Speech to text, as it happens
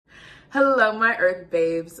Hello, my Earth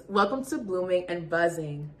babes. Welcome to Blooming and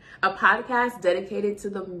Buzzing, a podcast dedicated to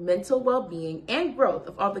the mental well being and growth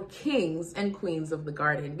of all the kings and queens of the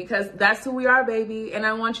garden, because that's who we are, baby. And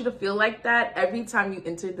I want you to feel like that every time you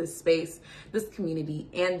enter this space, this community,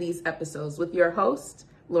 and these episodes with your host,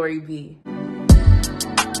 Lori B.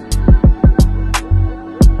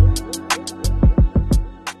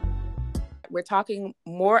 We're talking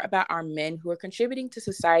more about our men who are contributing to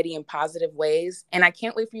society in positive ways. And I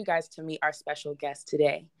can't wait for you guys to meet our special guest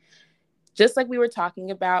today. Just like we were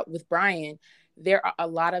talking about with Brian, there are a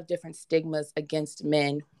lot of different stigmas against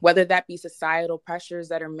men, whether that be societal pressures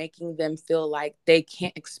that are making them feel like they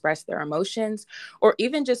can't express their emotions, or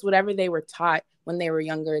even just whatever they were taught when they were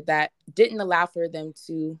younger that didn't allow for them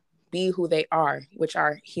to be who they are, which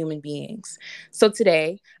are human beings. So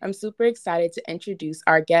today, I'm super excited to introduce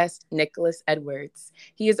our guest, Nicholas Edwards.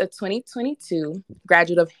 He is a 2022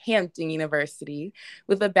 graduate of Hampton University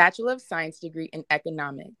with a Bachelor of Science degree in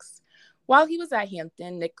economics. While he was at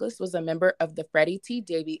Hampton, Nicholas was a member of the Freddie T.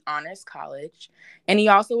 Davie Honors College, and he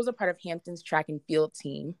also was a part of Hampton's track and field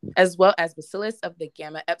team, as well as bacillus of the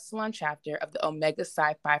Gamma Epsilon chapter of the Omega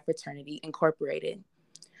Psi Phi Fraternity Incorporated.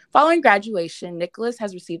 Following graduation, Nicholas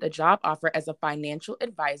has received a job offer as a financial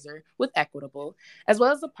advisor with Equitable, as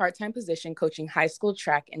well as a part-time position coaching high school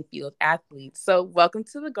track and field athletes. So welcome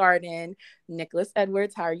to the garden, Nicholas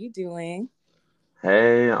Edwards. How are you doing?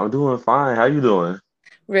 Hey, I'm doing fine. How you doing?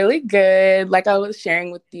 Really good. Like I was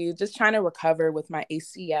sharing with you, just trying to recover with my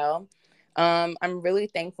ACL. I'm really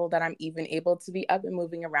thankful that I'm even able to be up and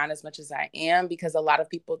moving around as much as I am, because a lot of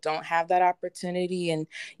people don't have that opportunity. And,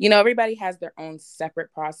 everybody has their own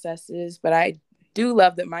separate processes, but I do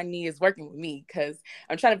love that my knee is working with me because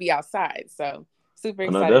I'm trying to be outside. So super Oh,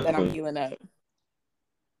 no, excited that I'm definitely. healing up.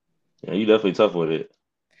 Yeah, you definitely tough with it.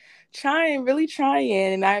 Trying, really trying.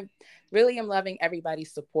 And I really am loving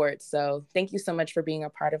everybody's support. So thank you so much for being a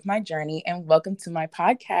part of my journey and welcome to my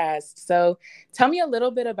podcast. So tell me a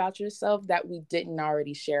little bit about yourself that we didn't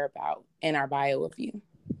already share about in our bio of you.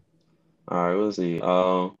 All right, we'll see.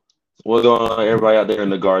 What's going on, everybody out there in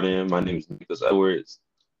the garden? My name is Nicholas Edwards.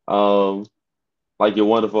 Um, like your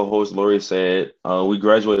wonderful host Lori said, we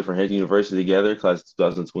graduated from Hampton University together, class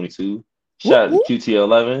 2022. Whoop, Shout out to whoop.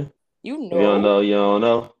 QT11. You If you don't know. know, you don't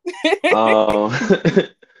know. Um,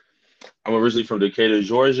 I'm originally from Decatur,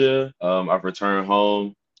 Georgia. I've returned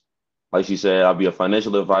home. Like she said, I'll be a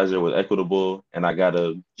financial advisor with Equitable, and I got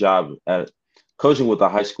a job at coaching with the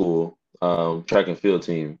high school track and field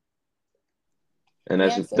team. And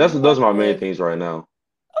that's Man, so that's you those work are my main with, things right now.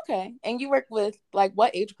 okay. And you work with like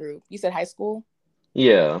what age group? You said high school?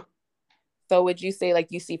 Yeah. So would you say like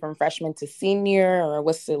you see from freshman to senior, or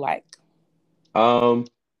what's it like? Um,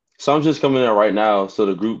 so I'm just coming in right now. So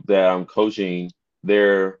the group that I'm coaching,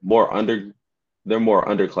 they're more under they're more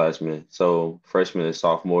underclassmen. So freshmen and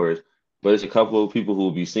sophomores. But it's a couple of people who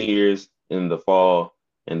will be seniors in the fall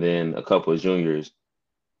and then a couple of juniors.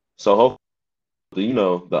 So hopefully,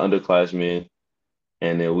 the underclassmen,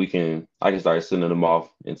 and then I can start sending them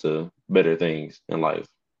off into better things in life.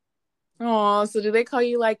 Oh, so do they call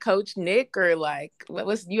you like Coach Nick, or like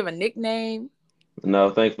what's you have a nickname?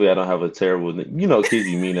 No, thankfully I don't have a terrible kids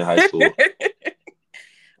be mean in high school.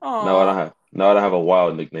 No, I don't Oh, have no, I don't have a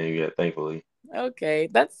wild nickname yet, thankfully. okay.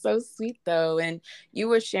 That's so sweet though. And you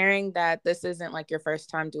were sharing that this isn't like your first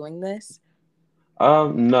time doing this.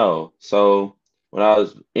 No. So when I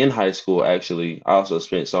was in high school, actually, I also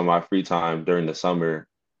spent some of my free time during the summer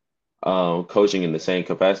coaching in the same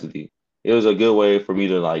capacity. It was a good way for me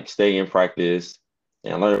to like stay in practice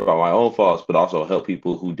and learn about my own faults, but also help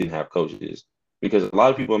people who didn't have coaches. Because a lot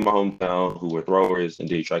of people in my hometown who were throwers and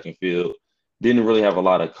did track and field didn't really have a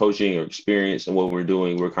lot of coaching or experience in what we're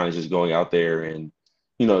doing. We're kind of just going out there and,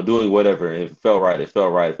 doing whatever. And if it felt right, it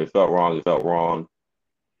felt right. If it felt wrong, it felt wrong.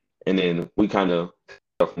 And then we kind of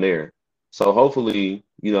from there. So hopefully,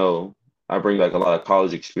 I bring like a lot of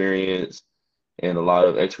college experience and a lot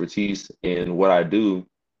of expertise in what I do.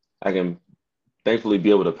 I can thankfully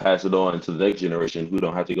be able to pass it on to the next generation who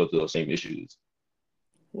don't have to go through those same issues.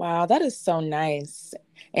 Wow, that is so nice.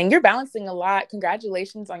 And you're balancing a lot.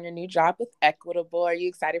 Congratulations on your new job with Equitable. Are you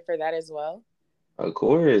excited for that as well? Of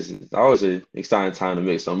course, it's always an exciting time to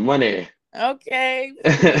make some money. Okay,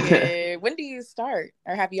 period. When do you start?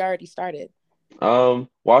 Or have you already started? Well,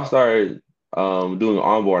 I started doing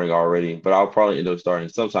onboarding already, but I'll probably end up starting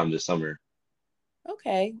sometime this summer.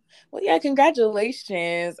 Okay. Well, yeah,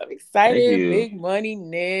 congratulations. I'm Thank excited. you. Big money,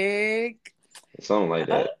 Nick. Something like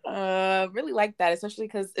that. Really like that, especially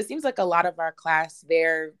because it seems like a lot of our class,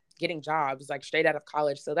 they're getting jobs like straight out of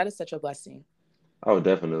college. So that is such a blessing. Oh,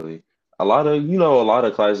 definitely. a lot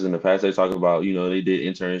of classes in the past they talk about, they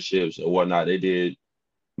did internships or whatnot. They did.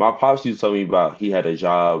 My pops used to tell me about he had a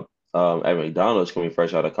job at McDonald's coming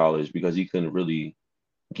fresh out of college because he couldn't really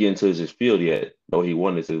get into his field yet, though he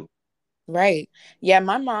wanted to. Right. Yeah,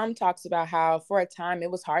 my mom talks about how for a time it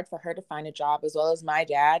was hard for her to find a job as well as my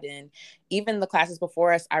dad. And even the classes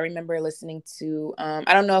before us, I remember listening to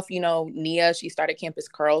I don't know if you know Nia, she started Campus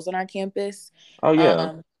Curls on our campus. Oh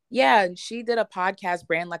yeah. Yeah, and she did a podcast,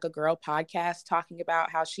 Brand Like a Girl podcast, talking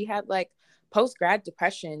about how she had like post grad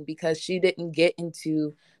depression because she didn't get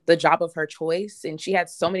into the job of her choice. And she had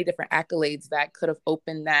so many different accolades that could have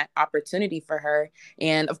opened that opportunity for her.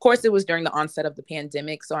 And of course, it was during the onset of the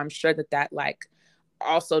pandemic. So I'm sure that that like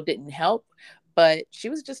also didn't help. But she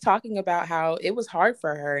was just talking about how it was hard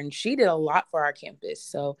for her and she did a lot for our campus.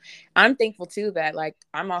 So I'm thankful too that like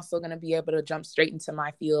I'm also going to be able to jump straight into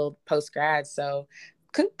my field post grad. So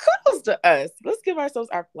kudos to us. Let's give ourselves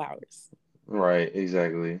our flowers. Right,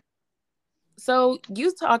 exactly. So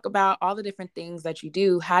you talk about all the different things that you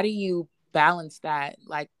do. How do you balance that?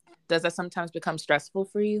 Like, does that sometimes become stressful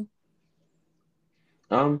for you?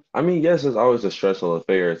 I mean, yes, it's always a stressful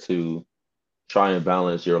affair to try and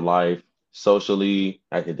balance your life socially,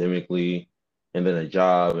 academically, and then a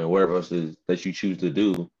job and whatever else is that you choose to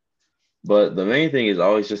do. But the main thing is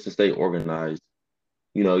always just to stay organized.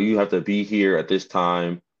 You have to be here at this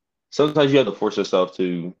time. Sometimes you have to force yourself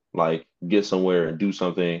to like get somewhere and do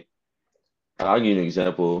something. I'll give you an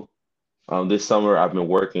example. This summer I've been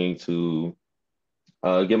working to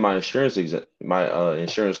get my insurance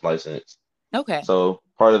license. Okay. So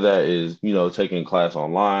part of that is, taking class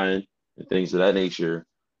online and things of that nature.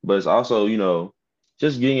 But it's also,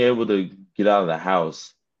 just being able to get out of the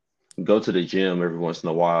house, go to the gym every once in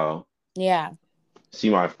a while, Yeah. see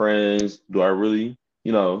my friends. Do I really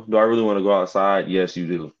want to go outside? Yes, you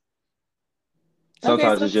do. Okay,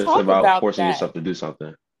 Sometimes so it's just talk about about forcing that. yourself to do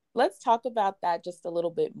something. Let's talk about that just a little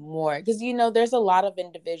bit more because there's a lot of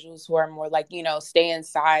individuals who are more like stay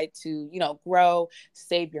inside to grow,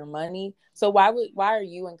 save your money. So why are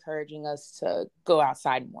you encouraging us to go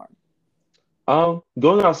outside more?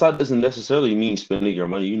 Going outside doesn't necessarily mean spending your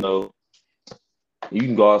money. You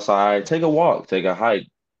can go outside, take a walk, take a hike,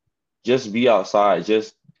 just be outside.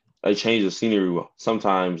 Just a change of scenery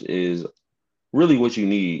sometimes is really what you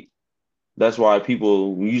need. That's why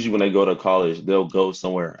people usually when they go to college, they'll go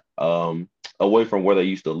somewhere away from where they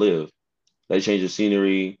used to live. They change the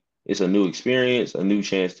scenery. It's a new experience, a new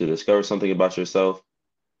chance to discover something about yourself.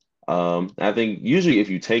 I think usually if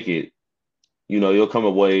you take it, you'll come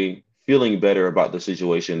away feeling better about the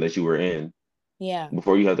situation that you were in Yeah.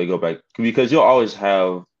 before you have to go back because you'll always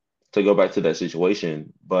have to go back to that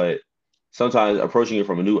situation. But sometimes approaching it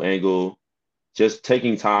from a new angle, just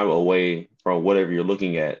taking time away from whatever you're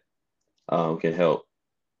looking at, can help.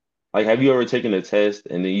 Like, have you ever taken a test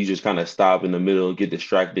and then you just kind of stop in the middle, get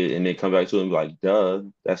distracted, and then come back to it and be like, duh,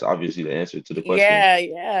 that's obviously the answer to the question. Yeah,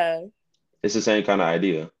 yeah. It's the same kind of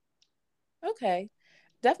idea. Okay.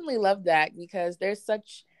 Definitely love that because there's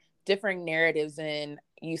such different narratives in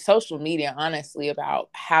you social media honestly about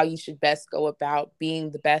how you should best go about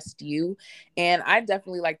being the best you. And I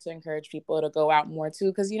definitely like to encourage people to go out more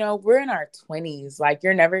too because we're in our 20s, like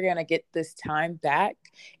you're never going to get this time back.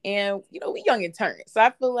 And we young and turn, so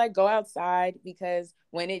I feel like go outside because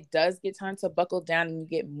when it does get time to buckle down and you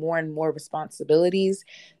get more and more responsibilities,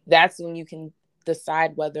 that's when you can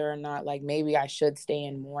decide whether or not like maybe I should stay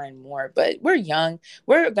in more and more. But we're young,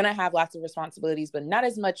 we're gonna have lots of responsibilities, but not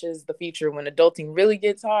as much as the future when adulting really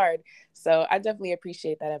gets hard. So I definitely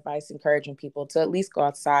appreciate that advice, encouraging people to at least go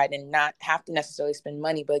outside and not have to necessarily spend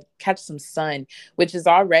money, but catch some sun, which is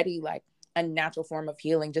already like a natural form of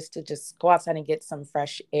healing, just to just go outside and get some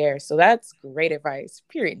fresh air. So that's great advice,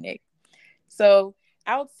 period, Nick. So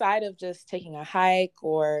outside of just taking a hike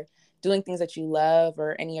or doing things that you love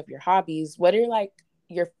or any of your hobbies, what are like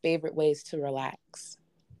your favorite ways to relax?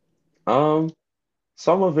 Um,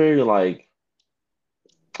 so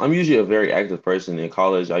I'm usually a very active person in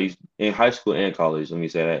college. In high school and college, let me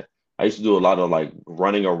say that. I used to do a lot of like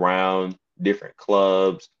running around different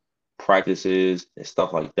clubs, practices, and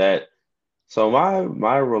stuff like that. So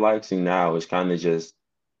my relaxing now is kind of just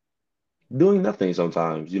doing nothing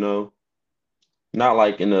sometimes, not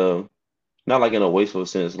like in a not like in a wasteful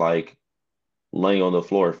sense, like laying on the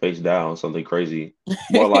floor face down, something crazy.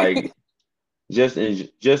 More like just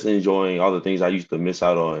enjoying all the things I used to miss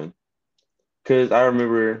out on. Because I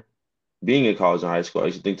remember being in college and high school, I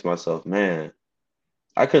used to think to myself, man,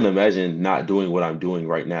 I couldn't imagine not doing what I'm doing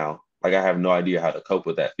right now. Like I have no idea how to cope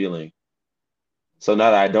with that feeling. So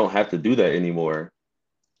now that I don't have to do that anymore,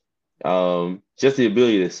 just the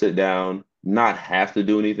ability to sit down, not have to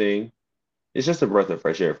do anything. it's just a breath of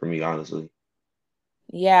fresh air for me, honestly.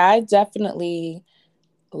 Yeah, I definitely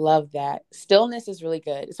love that. Stillness is really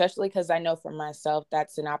good, especially because I know for myself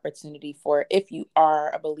that's an opportunity for if you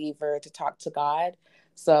are a believer to talk to God.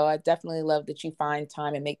 So I definitely love that you find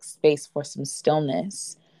time and make space for some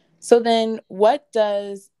stillness. So then what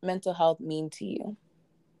does mental health mean to you?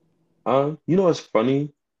 You know what's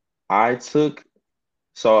funny? I took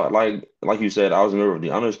so like you said, I was a member of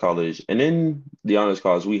the honors college, and in the honors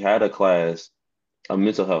college, we had a class, a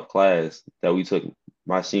mental health class that we took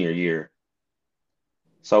my senior year.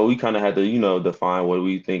 So we kind of had to, define what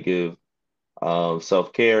we think of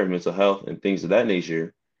self-care, mental health, and things of that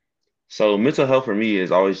nature. So mental health for me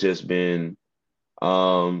has always just been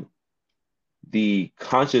um, the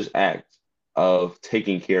conscious act of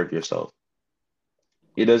taking care of yourself.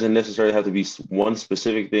 It doesn't necessarily have to be one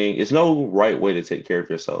specific thing. It's no right way to take care of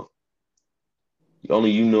yourself.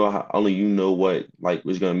 Only you know what like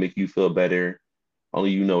is gonna make you feel better.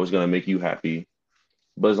 Only you know what's gonna make you happy.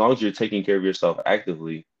 But as long as you're taking care of yourself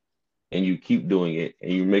actively and you keep doing it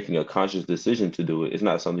and you're making a conscious decision to do it, it's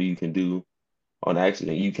not something you can do on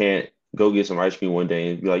accident. You can't go get some ice cream one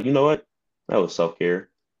day and be like, you know what? That was self-care.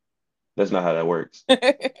 That's not how that works.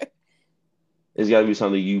 It's got to be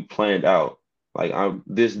something you planned out. Like I'm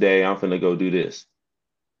this day, I'm finna go do this.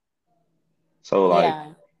 So like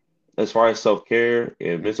Yeah, as far as self-care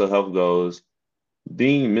and mental health goes,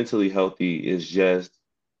 being mentally healthy is just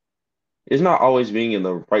it's not always being in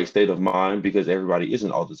the right state of mind because everybody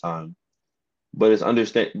isn't all the time. But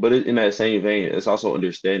in that same vein, it's also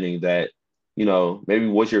understanding that, maybe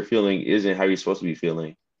what you're feeling isn't how you're supposed to be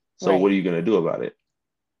feeling. So what right. are you gonna do about it?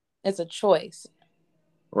 It's a choice.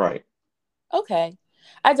 Right. Okay.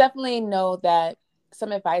 I definitely know that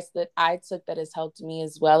some advice that I took that has helped me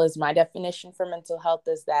as well as my definition for mental health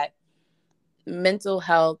is that mental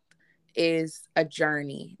health is a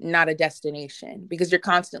journey, not a destination, because you're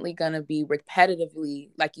constantly going to be repetitively,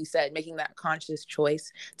 like you said, making that conscious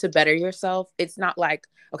choice to better yourself. It's not like,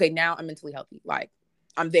 okay, now I'm mentally healthy. Like,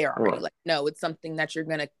 I'm there already. Right. Like, no, it's something that you're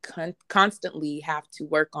going to constantly have to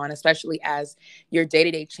work on, especially as your day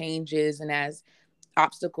to day changes and as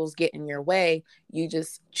obstacles get in your way, you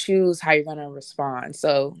just choose how you're going to respond.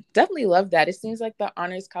 So definitely love that. It seems like the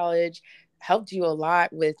honors college helped you a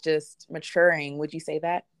lot with just maturing. Would you say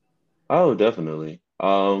that? Oh, definitely.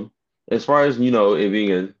 As far as, it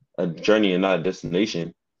being a journey and not a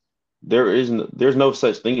destination, there's no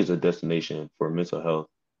such thing as a destination for mental health.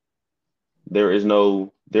 There is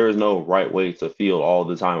no right way to feel all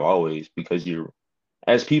the time, always, because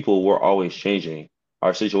as people, we're always changing.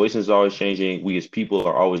 Our situations are always changing. We as people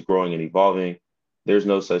are always growing and evolving. There's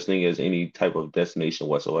no such thing as any type of destination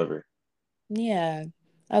whatsoever. Yeah,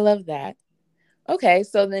 I love that. Okay,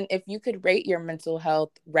 so then if you could rate your mental health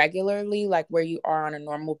regularly, like where you are on a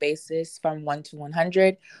normal basis from 1 to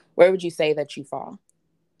 100, where would you say that you fall?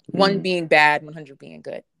 One Hmm. being bad, 100 being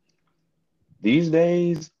good. These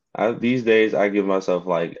days, I give myself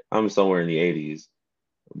like I'm somewhere in the 80s.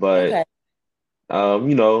 But Okay. now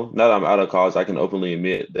that I'm out of college, I can openly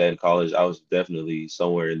admit that in college I was definitely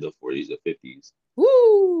somewhere in the 40s or 50s.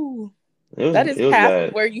 Woo! It was That is it was half of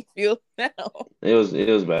bad. where you feel now. It was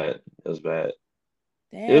bad. It was bad.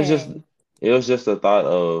 It was just Dang. it was just a thought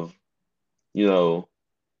of, you know,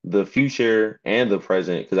 the future and the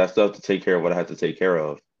present because I still have to take care of what I have to take care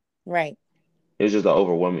of. Right. It was just the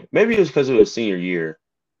overwhelming. Maybe it was because it was senior year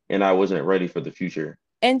and I wasn't ready for the future.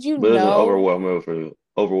 And But it was an it,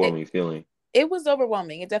 overwhelming feeling. it was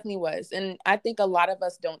overwhelming. It definitely was. And I think a lot of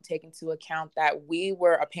us don't take into account that we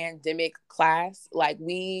were a pandemic class. Like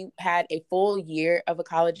we had a full year of a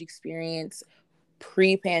college experience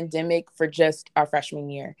pre-pandemic for just our freshman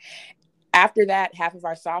year. After that, half of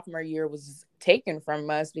our sophomore year was taken from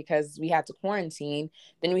us because we had to quarantine.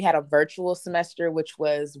 Then we had a virtual semester, which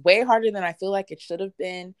was way harder than I feel like it should have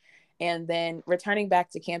been. And then returning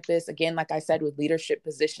back to campus, again, like I said, with leadership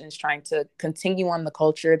positions, trying to continue on the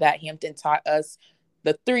culture that Hampton taught us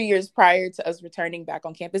the 3 years prior to us returning back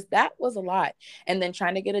on campus, that was a lot. And then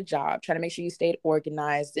trying to get a job, trying to make sure you stayed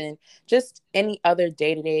organized, and just any other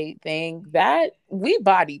day to day thing that we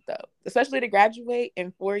bodied, though, especially to graduate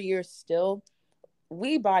in 4 years still.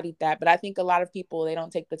 We bodied that. But I think a lot of people, they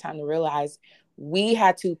don't take the time to realize we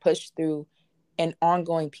had to push through an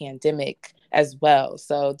ongoing pandemic as well.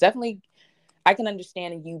 So definitely I can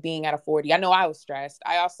understand you being at a 40. I know I was stressed.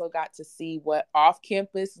 I also got to see what off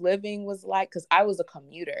campus living was like because I was a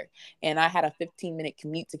commuter and I had a 15-minute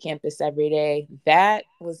commute to campus every day. That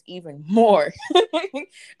was even more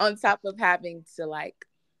on top of having to, like,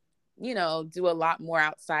 do a lot more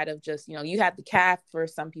outside of just, you had the calf for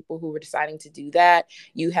some people who were deciding to do that.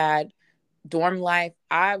 You had dorm life,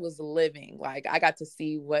 I was living. Like, I got to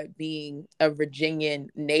see what being a Virginian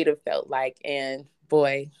native felt like. And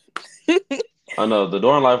boy, I know the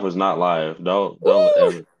dorm life was not live. Don't woo,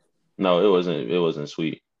 ever. No, it wasn't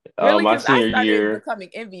sweet. really? My Because I senior started year, becoming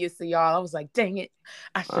envious of y'all. I was like, dang it,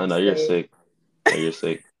 I should I have know you're stayed. sick. No, you're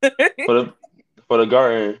sick. For the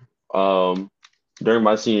garden, during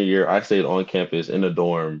my senior year, I stayed on campus in the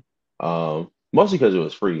dorm, mostly because it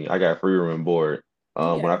was free. I got free room and board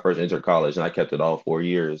when Yeah. I first entered college, and I kept it all 4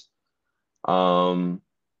 years. Um,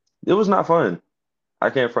 it was not fun. I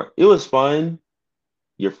can't front. It was fun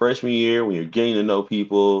your freshman year when you're getting to know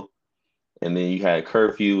people, and then you had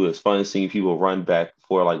curfew. It was fun seeing people run back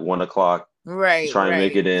before like 1 o'clock to Right, try and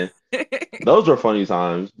make right. it in. Those were funny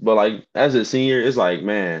times. But like as a senior, it's like,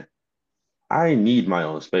 man, I need my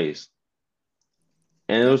own space.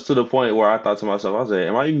 And it Yeah. was to the point where I thought to myself, I was like,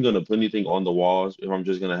 am I even gonna put anything on the walls if I'm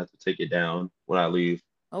just gonna have to take it down when I leave?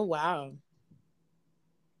 Oh, wow.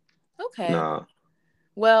 Okay. Nah.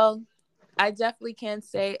 Well, I definitely can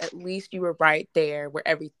say at least you were right there where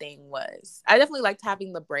everything was. I definitely liked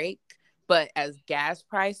having the break, but as gas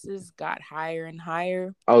prices got higher and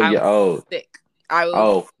higher, Oh I yeah. was sick. I was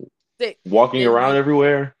Oh, sick. walking And around when,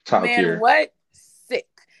 everywhere, top man, tier. what? Sick.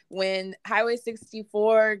 When Highway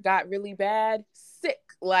 64 got really bad, sick.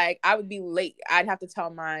 Like, I would be late. I'd have to tell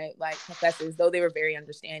my like professors, though they were very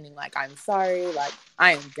understanding, like, I'm sorry, like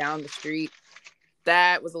I am down the street.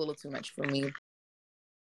 That was a little too much for me.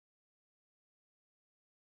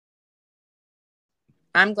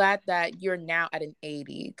 I'm glad that you're now at an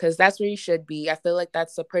 80 because that's where you should be. I feel like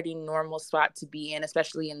that's a pretty normal spot to be in,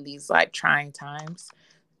 especially in these like trying times.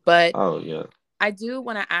 But Oh yeah. I do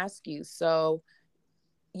want to ask you, so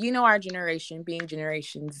you know, our generation, being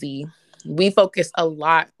Generation Z, we focus a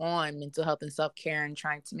lot on mental health and self care and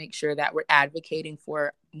trying to make sure that we're advocating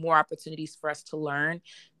for more opportunities for us to learn.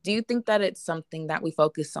 Do you think that it's something that we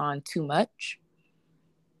focus on too much?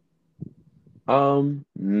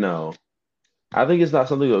 No. I think it's not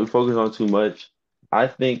something that we focus on too much. I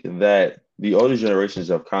think that the older generations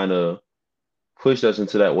have kind of pushed us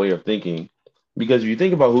into that way of thinking. Because if you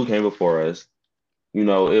think about who came before us, it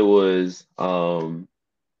was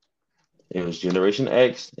Generation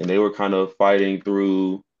X, and they were kind of fighting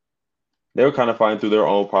through their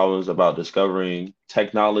own problems about discovering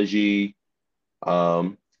technology,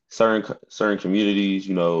 um, certain communities,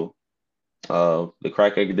 the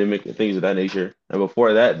crack epidemic and things of that nature. And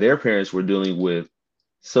before that, their parents were dealing with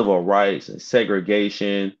civil rights and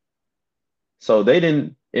segregation. So they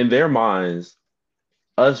didn't, in their minds,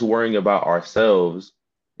 us worrying about ourselves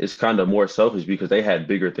is kind of more selfish because they had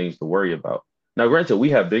bigger things to worry about. Now, granted, we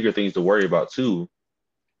have bigger things to worry about too,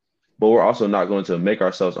 but we're also not going to make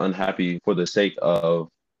ourselves unhappy for the sake of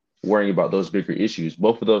worrying about those bigger issues.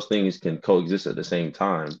 Both of those things can coexist at the same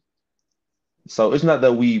time. So it's not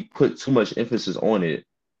that we put too much emphasis on it.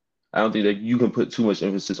 I don't think that you can put too much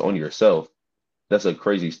emphasis on yourself. That's a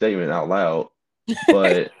crazy statement out loud,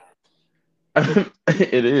 but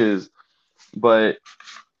it is. But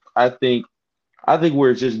I think I think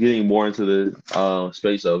we're just getting more into the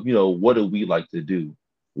space of, what do we like to do?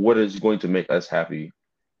 What is going to make us happy?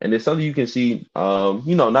 And it's something you can see,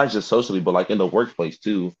 not just socially, but like in the workplace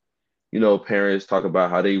too. Parents talk about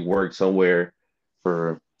how they work somewhere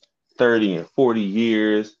for 30 and 40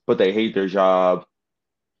 years, but they hate their job.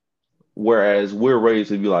 Whereas we're raised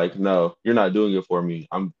to be like, no, you're not doing it for me.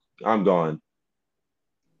 I'm gone.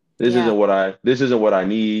 Yeah, This isn't what I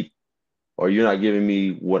need, or you're not giving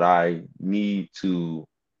me what I need to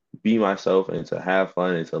be myself and to have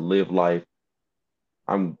fun and to live life.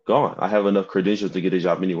 I'm gone. I have enough credentials to get a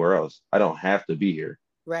job anywhere else. I don't have to be here.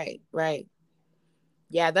 right, right.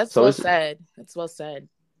 Yeah, that's So well it's said. That's well said.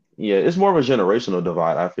 yeah, it's more of a generational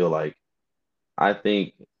divide, I feel like. I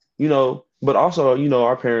think, but also,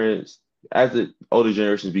 our parents, as the older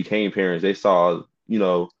generations became parents, they saw,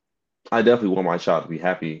 I definitely want my child to be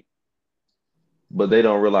happy, but they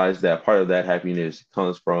don't realize that part of that happiness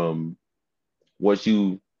comes from what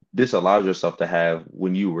you disallowed yourself to have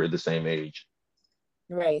when you were the same age.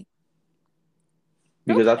 Right.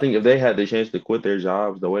 Because I Okay. think if they had the chance to quit their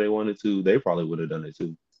jobs the way they wanted to, they probably would have done it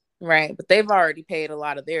too. Right. But they've already paid a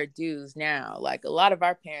lot of their dues now. Like, a lot of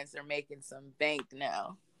our parents are making some bank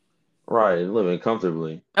now. Right, living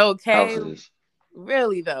comfortably, Okay. houses.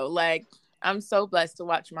 Really though. Like, I'm so blessed to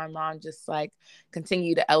watch my mom just like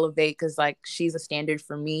continue to elevate because like she's a standard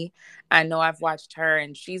for me. I know I've watched her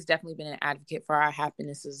and she's definitely been an advocate for our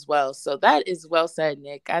happiness as well. So that is well said,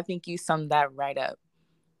 Nick. I think you summed that right up.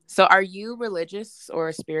 So are you religious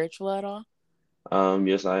or spiritual at all?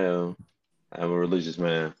 Yes, I am. I'm a religious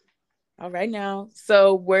man. All right now.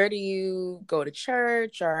 So where do you go to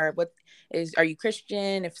church, or are you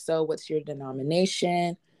Christian? If so, what's your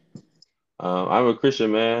denomination? I'm a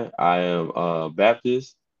Christian man. I am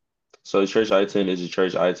Baptist. So the church I attend is a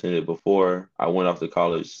church I attended before I went off to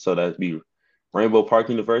college. So that'd be Rainbow Park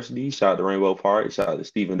University. Shout out to Rainbow Park. Shout out to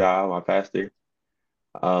Stephen Dial, my pastor.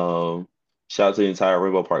 Um, Shout out to the entire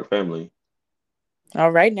Rainbow Park family.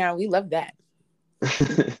 All right now, we love that.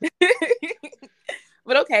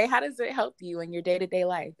 But okay, how does it help you in your day-to-day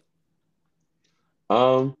life?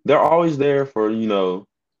 They're always there for, being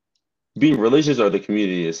religious or the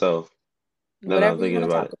community itself. Now that I'm Whatever you thinking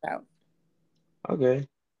want to about talk it. about. Okay.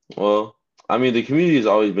 Well, I mean, the community has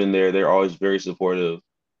always been there. They're always very supportive.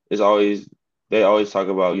 It's always, they always talk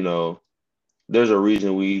about, there's a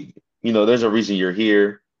reason there's a reason you're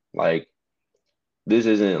here. Like, this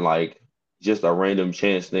isn't like just a random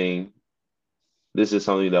chance thing. This is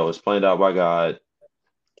something that was planned out by God.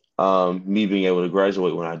 Me being able to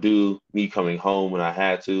graduate when I do, me coming home when I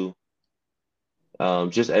had to,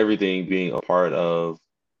 just everything being a part of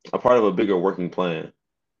a bigger working plan.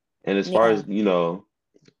 And Yeah.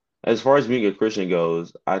 as far as being a Christian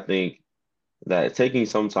goes, I think that taking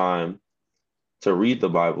some time to read the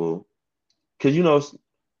Bible, because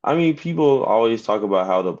I mean, people always talk about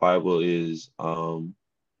how the Bible is,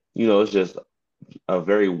 it's just a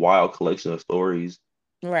very wild collection of stories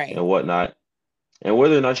Right. and whatnot. And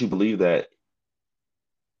whether or not you believe that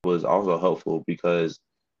was also helpful because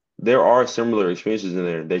there are similar experiences in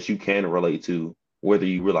there that you can relate to, whether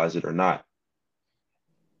you realize it or not.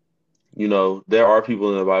 There are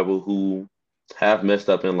people in the Bible who have messed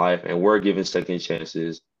up in life and were given second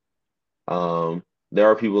chances. Um, there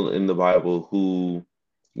are people in the Bible who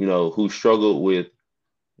struggled with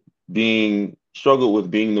being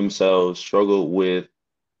themselves, struggled with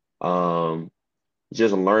um,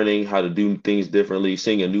 just learning how to do things differently,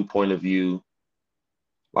 seeing a new point of view.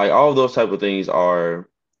 Like all of those type of things are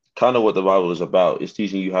kind of what the Bible is about. It's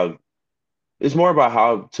teaching you how. It's more about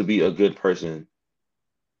how to be a good person,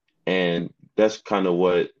 and that's kind of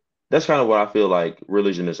what I feel like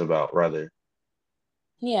religion is about, rather.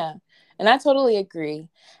 Yeah. And I totally agree.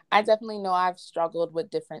 I definitely know I've struggled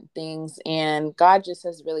with different things, and God just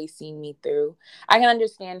has really seen me through. I can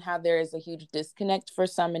understand how there is a huge disconnect for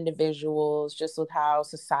some individuals just with how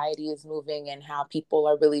society is moving and how people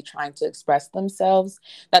are really trying to express themselves,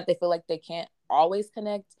 that they feel like they can't always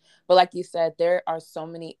connect. But like you said, there are so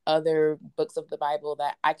many other books of the Bible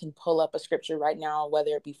that I can pull up a scripture right now,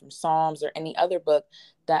 whether it be from Psalms or any other book,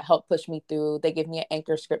 that help push me through. They give me an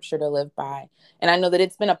anchor scripture to live by, and I know that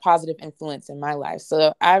it's been a positive influence in my life.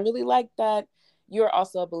 So I really like that you're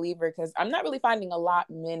also a believer, because I'm not really finding a lot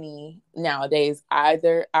many nowadays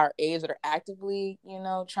either our age that are actively,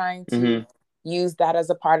 trying to Hmm. use that as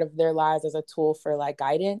a part of their lives as a tool for like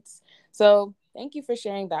guidance. So thank you for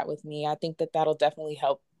sharing that with me. I think that that'll definitely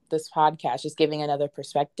help this podcast, just giving another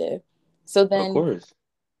perspective. So Of then, course.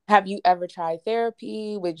 have you ever tried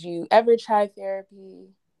therapy? Would you ever try therapy?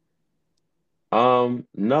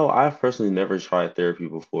 No, I've personally never tried therapy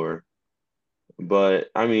before, but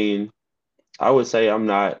I mean, I wouldn't say I'm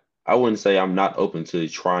not open to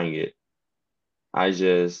trying it. I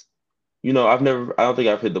just, I don't think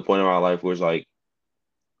I've hit the point in my life where it's like,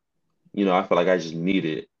 I feel like I just need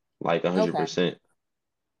it like Okay. 100%.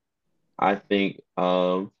 I think,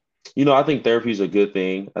 I think therapy is a good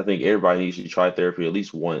thing. I think everybody needs to try therapy at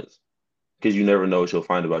least once because you never know what you'll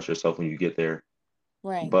find about yourself when you get there.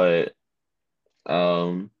 Right. But,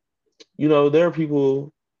 um, there are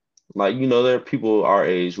people there are people our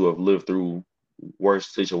age who have lived through worse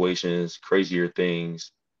situations, crazier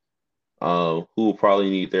things, who will probably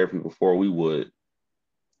need therapy before we would.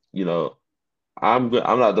 You know, I'm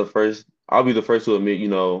not the first. I'll be the first to admit,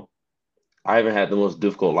 I haven't had the most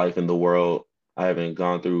difficult life in the world. I haven't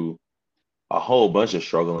gone through a whole bunch of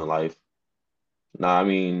struggle in life. Now, I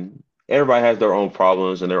mean, everybody has their own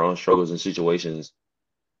problems and their own struggles and situations,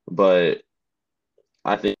 but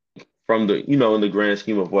I think from in the grand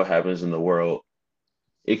scheme of what happens in the world,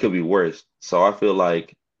 it could be worse. So I feel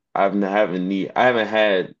like I haven't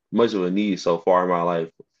had much of a need so far in my life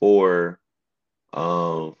for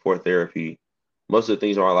therapy. Most of the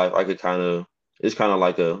things in my life I could it's kind of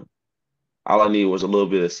like all I needed was a little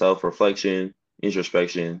bit of self-reflection,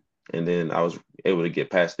 introspection, and then I was able to get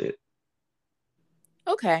past it.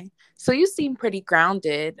 Okay. So you seem pretty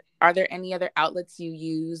grounded. Are there any other outlets you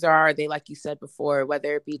use, or are they, like you said before,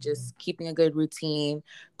 whether it be just keeping a good routine,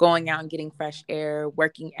 going out and getting fresh air,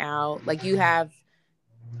 working out? Like, you have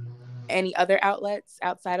any other outlets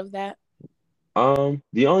outside of that?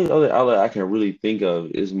 The only other outlet I can really think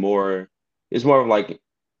of is more of like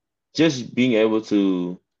just being able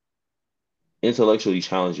to intellectually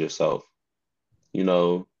challenge yourself. You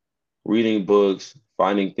know, reading books,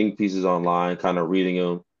 finding think pieces online, kind of reading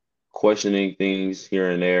them, questioning things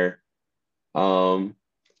here and there. Um,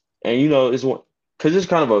 and it's one because it's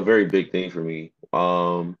kind of a very big thing for me.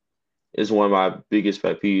 It's one of my biggest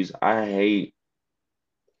pet peeves. I hate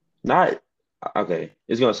not okay,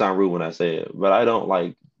 it's gonna sound rude when I say it, but I don't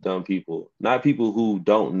like dumb people. Not people who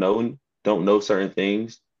don't know certain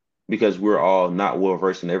things because we're all not well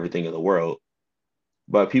versed in everything in the world,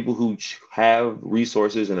 but people who have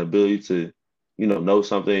resources and ability to, know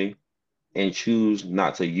something and choose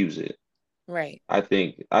not to use it. Right. I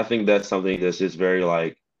think that's something that's just very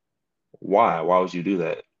like, why? Why would you do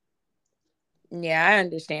that? Yeah, I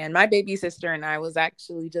understand. My baby sister and I was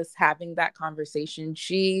actually just having that conversation.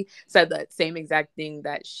 She said that same exact thing,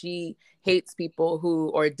 that she hates people who,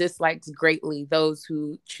 or dislikes greatly those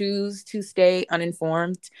who choose to stay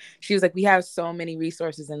uninformed. She was like, we have so many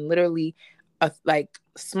resources and literally a like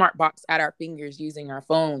smart box at our fingers using our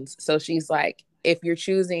phones. So she's like, if you're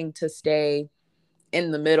choosing to stay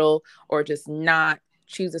in the middle or just not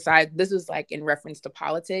choose a side, this was like in reference to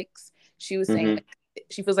politics. She was saying Hmm. like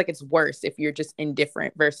she feels like it's worse if you're just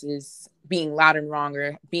indifferent versus being loud and wrong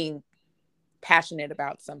or being passionate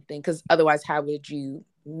about something, because otherwise how would you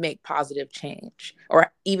make positive change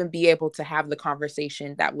or even be able to have the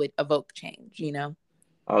conversation that would evoke change?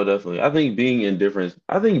 Oh, definitely. I think being indifferent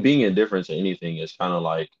to anything is kind of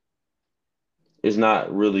like it's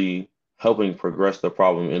not really helping progress the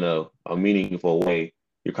problem in a meaningful way.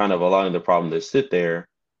 You're kind of allowing the problem to sit there.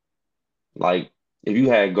 Like if you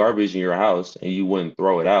had garbage in your house and you wouldn't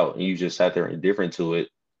throw it out and you just sat there indifferent to it,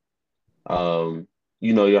 um,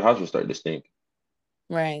 your house will start to stink.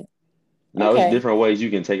 Right. Now, it's Okay. different ways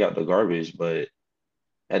you can take out the garbage, but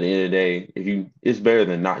at the end of the day, it's better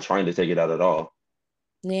than not trying to take it out at all.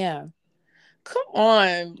 Yeah. Come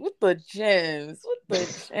on with the gems, with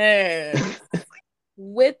the gems.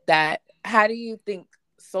 With that, how do you think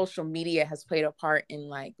social media has played a part in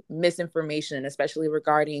like misinformation, especially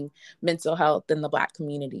regarding mental health in the Black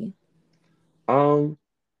community? Um,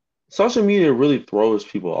 Social media really throws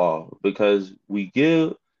people off because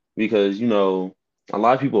a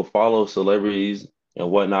lot of people follow celebrities and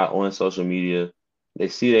whatnot on social media. They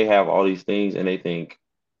see they have all these things and they think,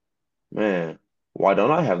 man, why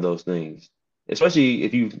don't I have those things? Especially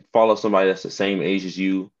if you follow somebody that's the same age as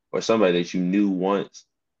you or somebody that you knew once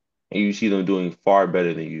and you see them doing far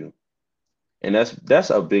better than you. And that's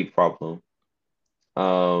a big problem.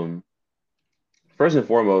 Um, First and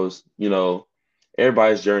foremost,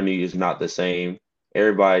 everybody's journey is not the same.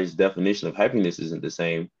 Everybody's definition of happiness isn't the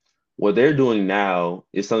same. What they're doing now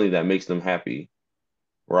is something that makes them happy,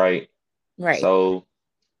 right? Right. So,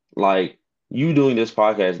 like you doing this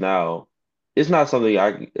podcast now, it's not something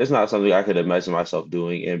I could imagine myself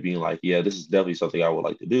doing and being like, yeah, this is definitely something I would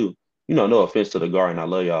like to do. No offense to the Garden, I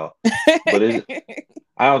love y'all, but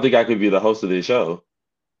I don't think I could be the host of this show.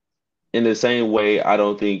 In the same way, I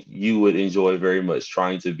don't think you would enjoy very much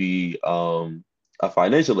trying to be a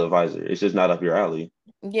financial advisor. It's just not up your alley.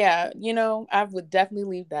 Yeah, I would definitely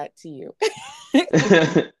leave that to you.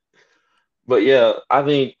 But yeah, I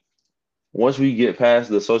think once we get past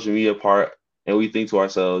the social media part and we think to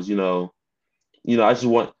ourselves, I just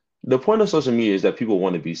want the point of social media is that people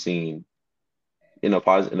want to be seen in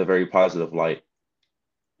a very positive light.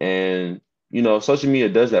 And social media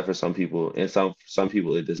does that for some people, and some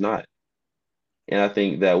people it does not. And I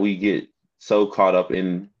think that we get so caught up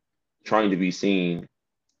in trying to be seen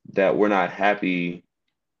that we're not happy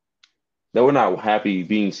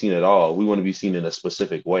being seen at all. We want to be seen in a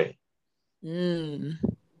specific way. Mm,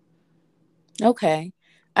 okay.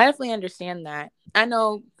 I definitely understand that. I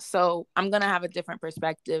know, so I'm going to have a different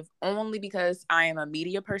perspective only because I am a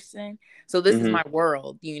media person. So this is Hmm. my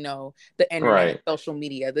world, the internet, Right. social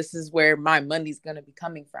media. This is where my money's going to be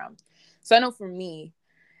coming from. So I know for me,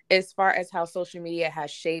 as far as how social media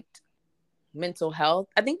has shaped mental health,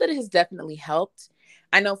 I think that it has definitely helped.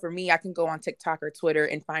 I know for me, I can go on TikTok or Twitter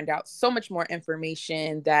and find out so much more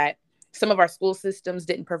information that some of our school systems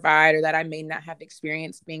didn't provide or that I may not have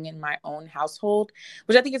experienced being in my own household,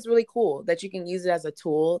 which I think is really cool that you can use it as a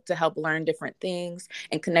tool to help learn different things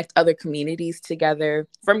and connect other communities together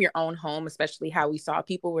from your own home, especially how we saw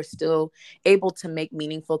people were still able to make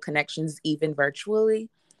meaningful connections even virtually.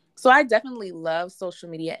 So I definitely love social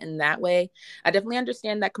media in that way. I definitely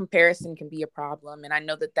understand that comparison can be a problem. And I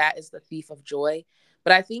know that that is the thief of joy.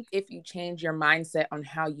 But I think if you change your mindset on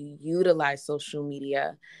how you utilize social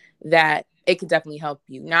media, that it could definitely help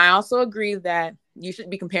you. Now, I also agree that you should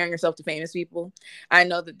be comparing yourself to famous people. I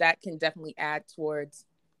know that that can definitely add towards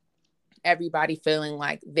everybody feeling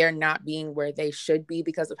like they're not being where they should be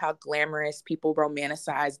because of how glamorous people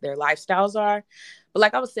romanticize their lifestyles are. But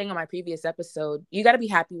like I was saying on my previous episode, you got to be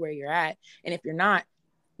happy where you're at. And if you're not,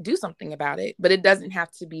 do something about it. But it doesn't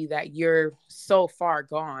have to be that you're so far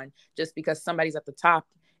gone just because somebody's at the top.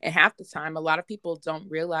 And half the time, a lot of people don't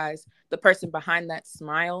realize the person behind that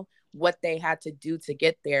smile, what they had to do to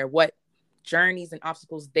get there, what journeys and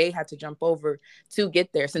obstacles they had to jump over to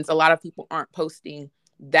get there, since a lot of people aren't posting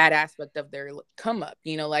that aspect of their come up.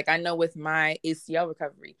 Like I know with my ACL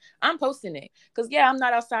recovery, I'm posting it because yeah, I'm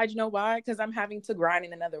not outside. You know why? Because I'm having to grind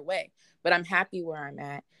in another way, but I'm happy where I'm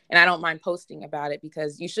at. And I don't mind posting about it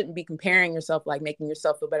because you shouldn't be comparing yourself, like making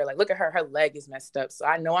yourself feel better. Like, look at her leg is messed up, so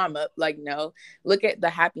I know I'm up. Like, no, look at the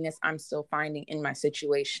happiness I'm still finding in my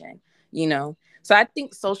situation. So I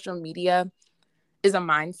think social media is a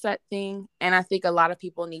mindset thing. And I think a lot of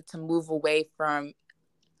people need to move away from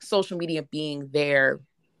social media being their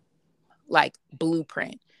like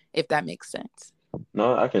blueprint, if that makes sense.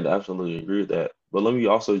 No, I can absolutely agree with that. But let me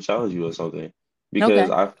also challenge you with something because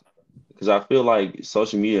Okay. I feel like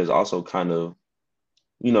social media has also kind of,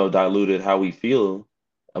 diluted how we feel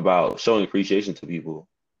about showing appreciation to people.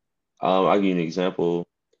 I'll give you an example.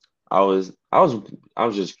 I was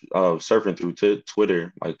just surfing through t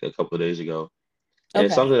Twitter like a couple of days ago, and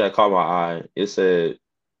Okay. something that caught my eye. It said,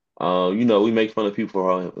 we make fun of people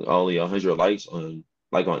for only 100 likes on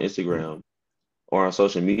Instagram or on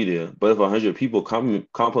social media, but if 100 people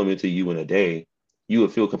complimented you in a day, you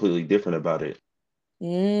would feel completely different about it.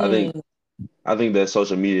 I think Mm, I think that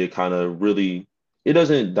social media kind of really it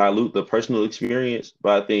doesn't dilute the personal experience,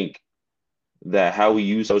 but I think that how we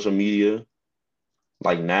use social media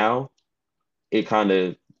like now, it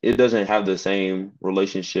doesn't have the same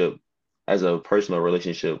relationship as a personal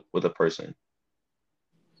relationship with a person.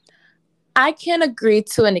 I can agree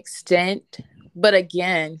to an extent, but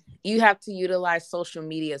again, you have to utilize social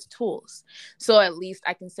media as tools. So at least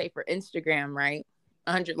I can say for Instagram, right?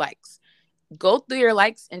 100 likes. Go through your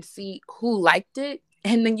likes and see who liked it.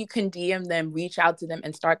 And then you can DM them, reach out to them,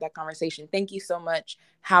 and start that conversation. Thank you so much.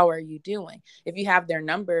 How are you doing? If you have their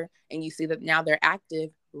number and you see that now they're active,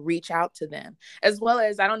 reach out to them. As well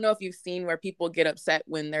as, I don't know if you've seen where people get upset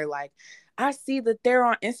when they're like, I see that they're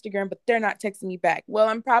on Instagram, but they're not texting me back. Well,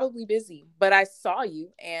 I'm probably busy, but I saw you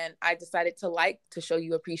and I decided to like to show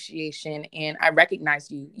you appreciation and I recognize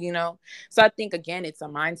you. So I think, again, it's a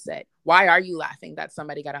mindset. Why are you laughing that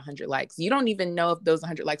somebody got 100 likes? You don't even know if those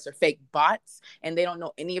 100 likes are fake bots and they don't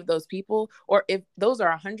know any of those people, or if those are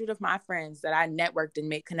 100 of my friends that I networked and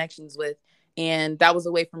made connections with. And that was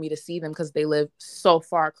a way for me to see them because they live so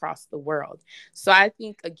far across the world. So I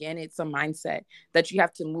think, again, it's a mindset that you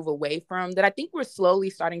have to move away from, that I think we're slowly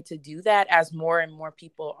starting to do that as more and more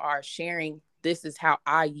people are sharing. This is how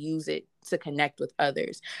I use it to connect with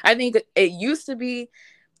others. I think it used to be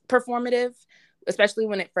performative, especially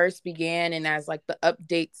when it first began, and as like the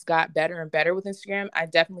updates got better and better with Instagram. I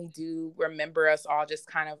definitely do remember us all just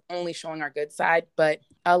kind of only showing our good side, but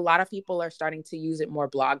a lot of people are starting to use it more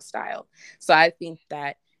blog style. So I think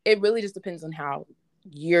that it really just depends on how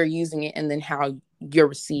you're using it and then how you're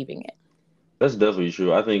receiving it. That's definitely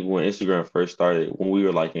true. I think when Instagram first started, when we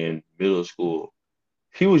were like in middle school,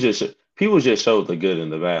 people just showed the good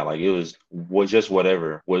and the bad. Like it was just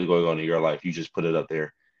whatever was going on in your life, you just put it up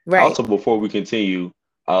there. Right. Also, before we continue,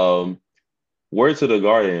 um, word to the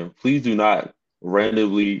garden, please do not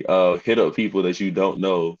randomly hit up people that you don't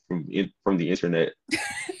know from the internet.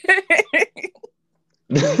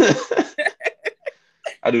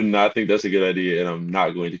 I do not think that's a good idea, and I'm not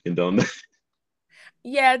going to condone that.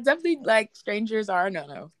 Yeah, definitely, like strangers are a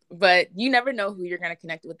no-no, but you never know who you're going to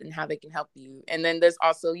connect with and how they can help you. And then there's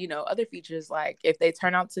also, other features, like if they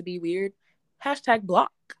turn out to be weird, hashtag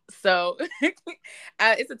block. So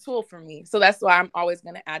it's a tool for me. So that's why I'm always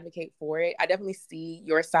going to advocate for it. I definitely see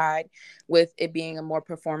your side with it being a more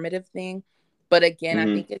performative thing. But again, I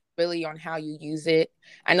Hmm. think it's really on how you use it.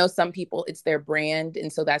 I know some people, it's their brand.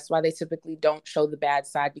 And so that's why they typically don't show the bad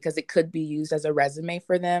side, because it could be used as a resume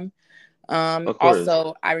for them. Of course.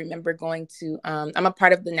 Also, I remember going to, I'm a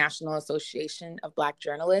part of the National Association of Black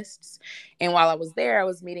Journalists. And while I was there, I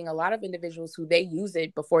was meeting a lot of individuals who they use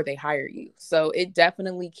it before they hire you. So it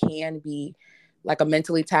definitely can be like a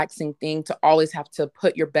mentally taxing thing to always have to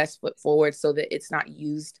put your best foot forward so that it's not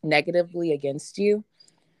used negatively against you.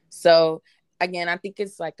 So again, I think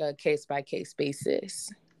it's like a case by case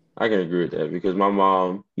basis. I can agree with that because my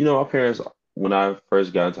mom, my parents, when I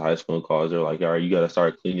first got into high school and college, they're like, all right, you got to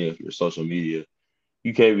start cleaning up your social media.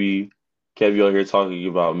 You can't be out here talking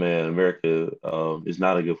about, man, America is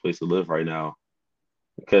not a good place to live right now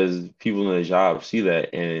because people in the job see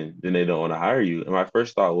that and then they don't want to hire you. And my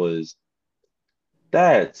first thought was,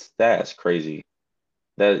 That's crazy.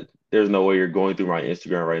 That there's no way you're going through my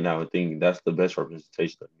Instagram right now and thinking that's the best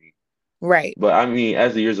representation of me. Right. But I mean,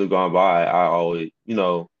 as the years have gone by, I always,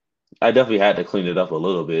 I definitely had to clean it up a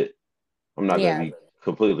little bit. I'm not gonna Yeah. be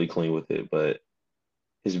completely clean with it, but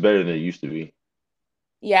it's better than it used to be.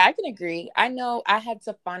 Yeah, I can agree. I know I had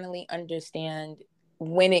to finally understand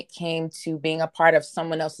when it came to being a part of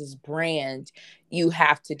someone else's brand, you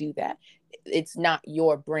have to do that. It's not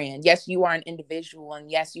your brand. Yes, you are an individual, and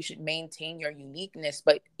yes, you should maintain your uniqueness,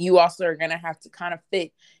 but you also are going to have to kind of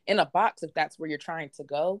fit in a box if that's where you're trying to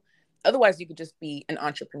go. Otherwise, you could just be an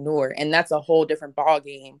entrepreneur, and that's a whole different ball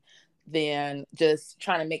game than just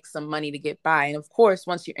trying to make some money to get by. And of course,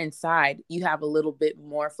 once you're inside, you have a little bit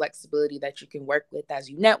more flexibility that you can work with as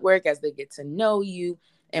you network, as they get to know you,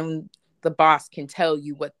 and the boss can tell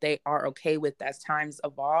you what they are okay with as times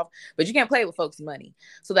evolve. But you can't play with folks' money.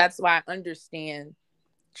 So that's why I understand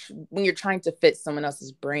when you're trying to fit someone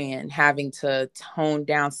else's brand, having to tone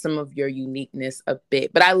down some of your uniqueness a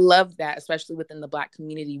bit. But I love that, especially within the Black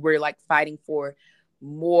community, we're like fighting for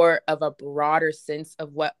more of a broader sense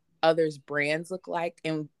of what others' brands look like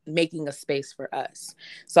and making a space for us.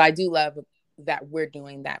 So I do love that we're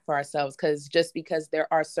doing that for ourselves, because just because there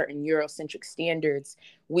are certain Eurocentric standards,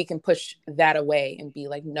 we can push that away and be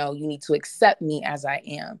like, no, you need to accept me as I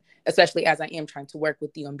am, especially as I am trying to work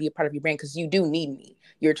with you and be a part of your brand, because you do need me.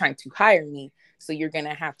 You're trying to hire me, so you're going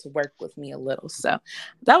to have to work with me a little. So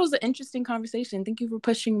that was an interesting conversation. Thank you for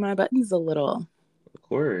pushing my buttons a little. Of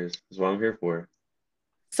course, that's what I'm here for.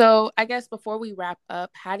 So I guess before we wrap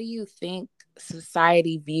up, how do you think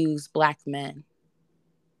society views Black men?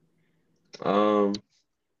 Um,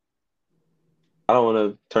 I don't want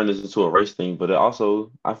to turn this into a race thing, but it also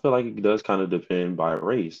I feel like it does kind of depend by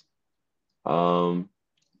race. Um,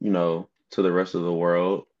 to the rest of the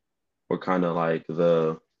world, we're kind of like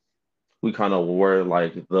we kind of were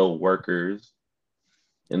like the workers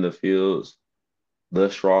in the fields, the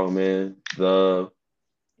strongmen,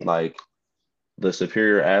 like the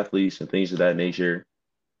superior athletes and things of that nature,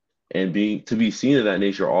 and being to be seen of that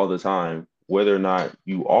nature all the time, whether or not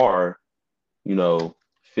you are, you know,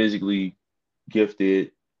 physically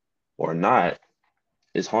gifted or not,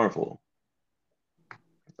 is harmful.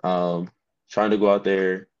 Um, trying to go out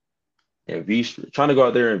there trying to go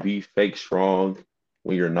out there and be fake strong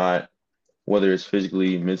when you're not, whether it's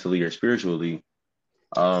physically, mentally, or spiritually,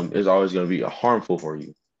 is always going to be harmful for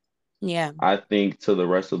you. Yeah. I think to the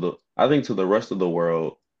rest of the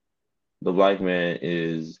world, the Black man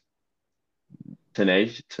is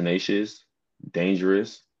tenacious,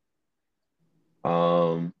 dangerous,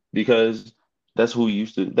 because that's who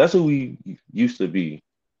we used to be.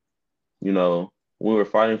 You know, we were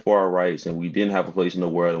fighting for our rights and we didn't have a place in the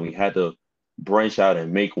world and we had to branch out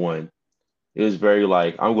and make one. It was very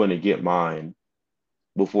like, I'm going to get mine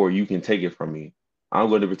before you can take it from me. I'm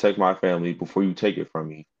going to protect my family before you take it from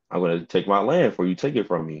me. I'm going to take my land before you take it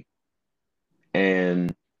from me.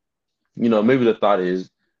 And, maybe the thought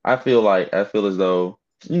is, I feel as though,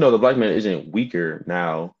 the Black man isn't weaker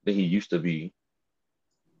now than he used to be.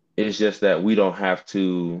 It's just that we don't have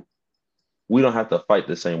to fight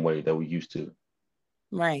the same way that we used to.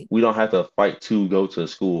 Right. We don't have to fight to go to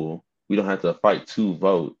school. We don't have to fight to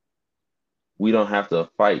vote. We don't have to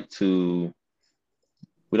fight to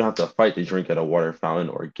we don't have to fight to drink at a water fountain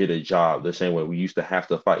or get a job the same way we used to have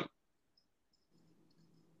to fight.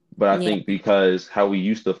 But I Yeah. think because how we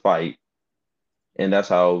used to fight, and that's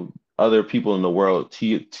how other people in the world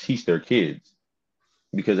teach their kids,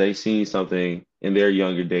 because they seen something in their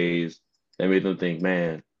younger days that made them think,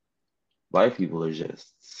 man, Black people are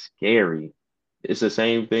just scary. It's the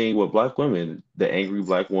same thing with Black women. The angry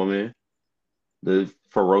Black woman, the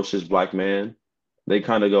ferocious Black man, they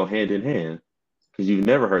kind of go hand in hand because you've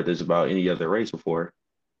never heard this about any other race before.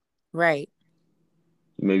 Right.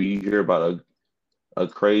 Maybe you hear about a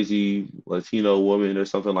crazy Latino woman or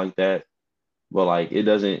something like that, but like it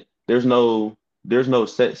doesn't. There's no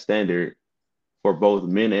set standard for both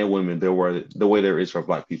men and women. There were the way there is for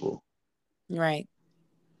Black people. Right.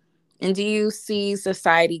 And do you see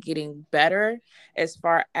society getting better as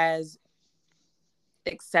far as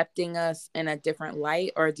accepting us in a different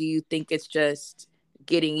light, or do you think it's just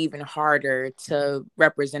getting even harder to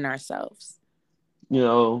represent ourselves?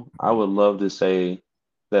 I would love to say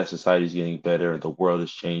that society's getting better, the world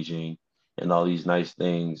is changing, and all these nice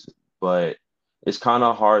things, but it's kind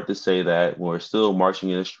of hard to say that when we're still marching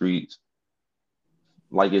in the streets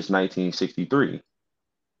like it's 1963.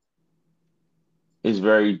 It's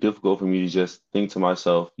very difficult for me to just think to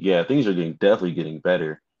myself, yeah, things are definitely getting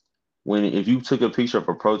better. When if you took a picture of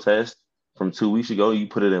a protest from 2 weeks ago, you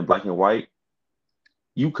put it in black and white,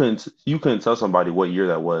 you couldn't tell somebody what year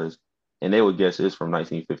that was, and they would guess it's from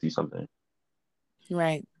 1950 something.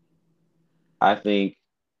 Right. I think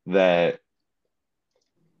that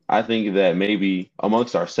I think that maybe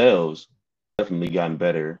amongst ourselves, definitely gotten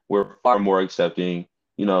better. We're far more accepting,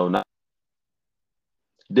 not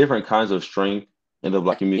different kinds of strength in the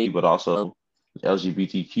Black community, but also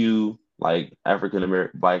LGBTQ, like African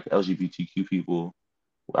American, Black LGBTQ people.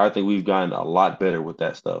 I think we've gotten a lot better with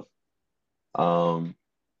that stuff. Um,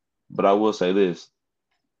 but I will say this,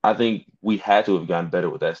 I think we had to have gotten better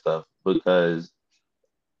with that stuff because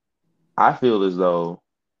I feel as though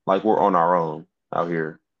like we're on our own out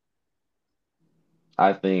here.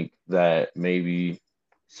 I think that maybe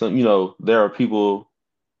there are people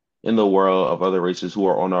in the world of other races who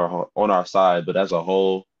are on our side, but as a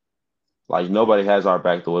whole, like nobody has our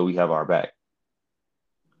back the way we have our back.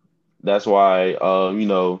 That's why,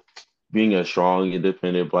 being a strong,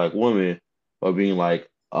 independent Black woman or being like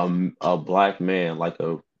a Black man, like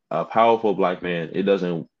a powerful Black man,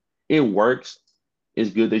 it works. It's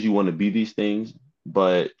good that you want to be these things,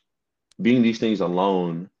 but being these things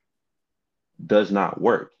alone does not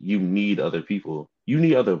work. You need other people. You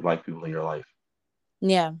need other Black people in your life.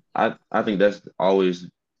 Yeah. I think that's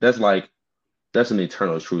like that's an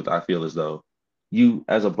eternal truth. I feel as though you,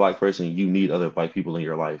 as a Black person, you need other Black people in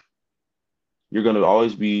your life. You're gonna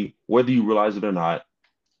always be, whether you realize it or not,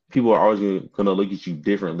 people are always gonna look at you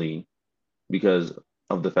differently because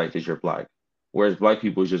of the fact that you're Black. Whereas Black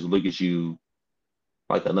people just look at you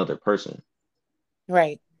like another person.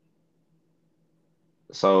 Right.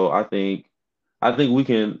 So I think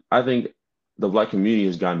the Black community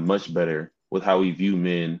has gotten much better with how we view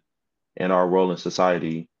men and our role in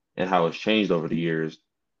society and how it's changed over the years.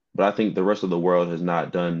 But I think the rest of the world has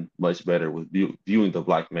not done much better with viewing the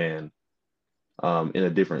Black man in a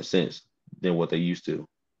different sense than what they used to.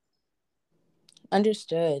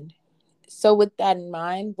 Understood. So, with that in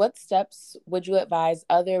mind, what steps would you advise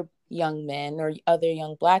other young men or other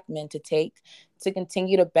young Black men to take to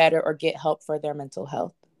continue to better or get help for their mental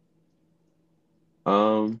health?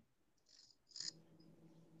 Um,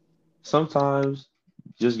 Sometimes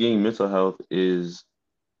just getting mental health is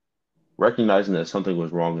recognizing that something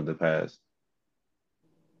was wrong in the past,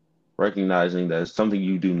 recognizing that something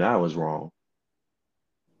you do now is wrong.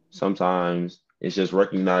 Sometimes it's just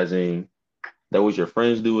recognizing that what your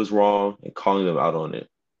friends do is wrong and calling them out on it.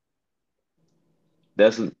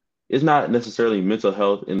 That's it's not necessarily mental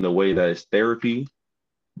health in the way that it's therapy,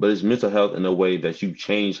 but it's mental health in a way that you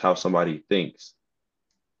change how somebody thinks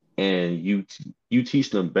and you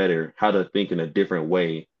teach them better how to think in a different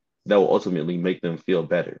way that will ultimately make them feel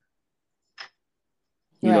better.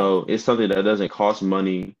 Right. It's something that doesn't cost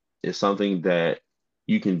money. It's something that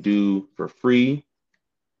you can do for free,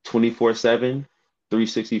 24/7,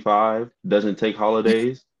 365, doesn't take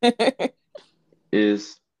holidays.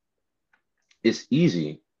 Is it's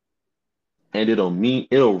easy and it'll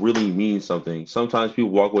really mean something. Sometimes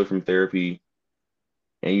people walk away from therapy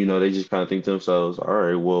and they just kind of think to themselves, all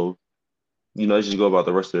right, well, they just go about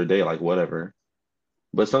the rest of their day like whatever.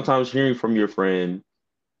 But sometimes hearing from your friend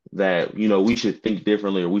that, we should think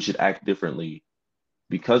differently or we should act differently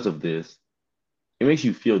because of this, it makes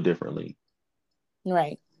you feel differently,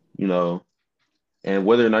 Right. you know, and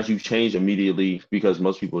whether or not you change immediately, because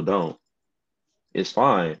most people don't, it's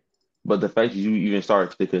fine. But the fact that you even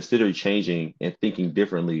start to consider changing and thinking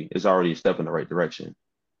differently is already a step in the right direction.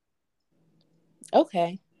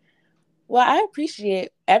 Okay. Well, I appreciate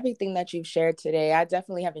everything that you've shared today. I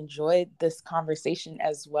definitely have enjoyed this conversation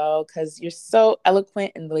as well because you're so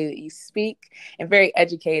eloquent in the way that you speak and very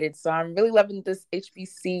educated. So I'm really loving this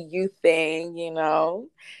HBCU thing.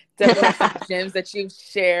 Definitely some gems that you've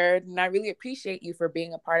shared. And I really appreciate you for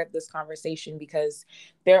being a part of this conversation because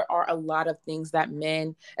there are a lot of things that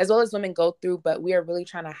men as well as women go through, but we are really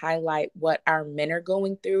trying to highlight what our men are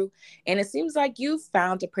going through, and it seems like you've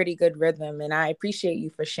found a pretty good rhythm, and I appreciate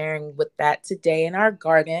you for sharing with that today in our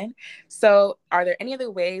garden. So, are there any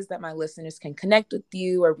other ways that my listeners can connect with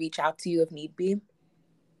you or reach out to you if need be?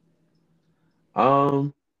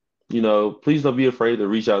 Um, Please don't be afraid to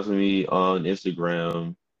reach out to me on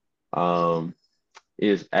Instagram. Um,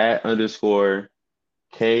 it's at underscore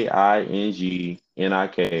KINGNIK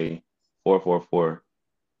 444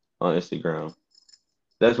 on Instagram.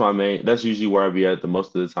 That's usually where I be at the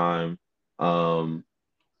most of the time. Um,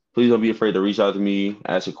 please don't be afraid to reach out to me,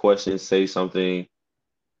 ask a question, say something.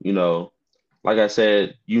 You know, like I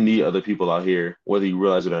said, you need other people out here, whether you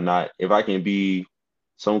realize it or not. If I can be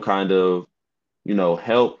some kind of,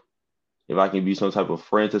 help, if I can be some type of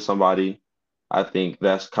friend to somebody, I think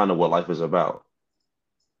that's kind of what life is about.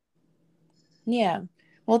 Yeah.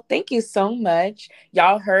 Well, thank you so much.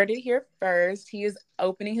 Y'all heard it here first. He is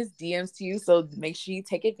opening his DMs to you, so make sure you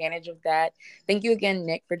take advantage of that. Thank you again,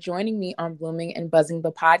 Nick, for joining me on Blooming and Buzzing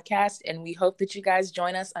the podcast. And we hope that you guys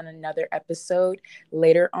join us on another episode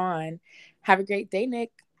later on. Have a great day,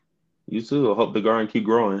 Nick. You too. I hope the garden keep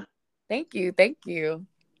growing. Thank you. Thank you.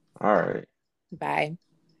 All right. Bye.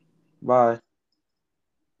 Bye.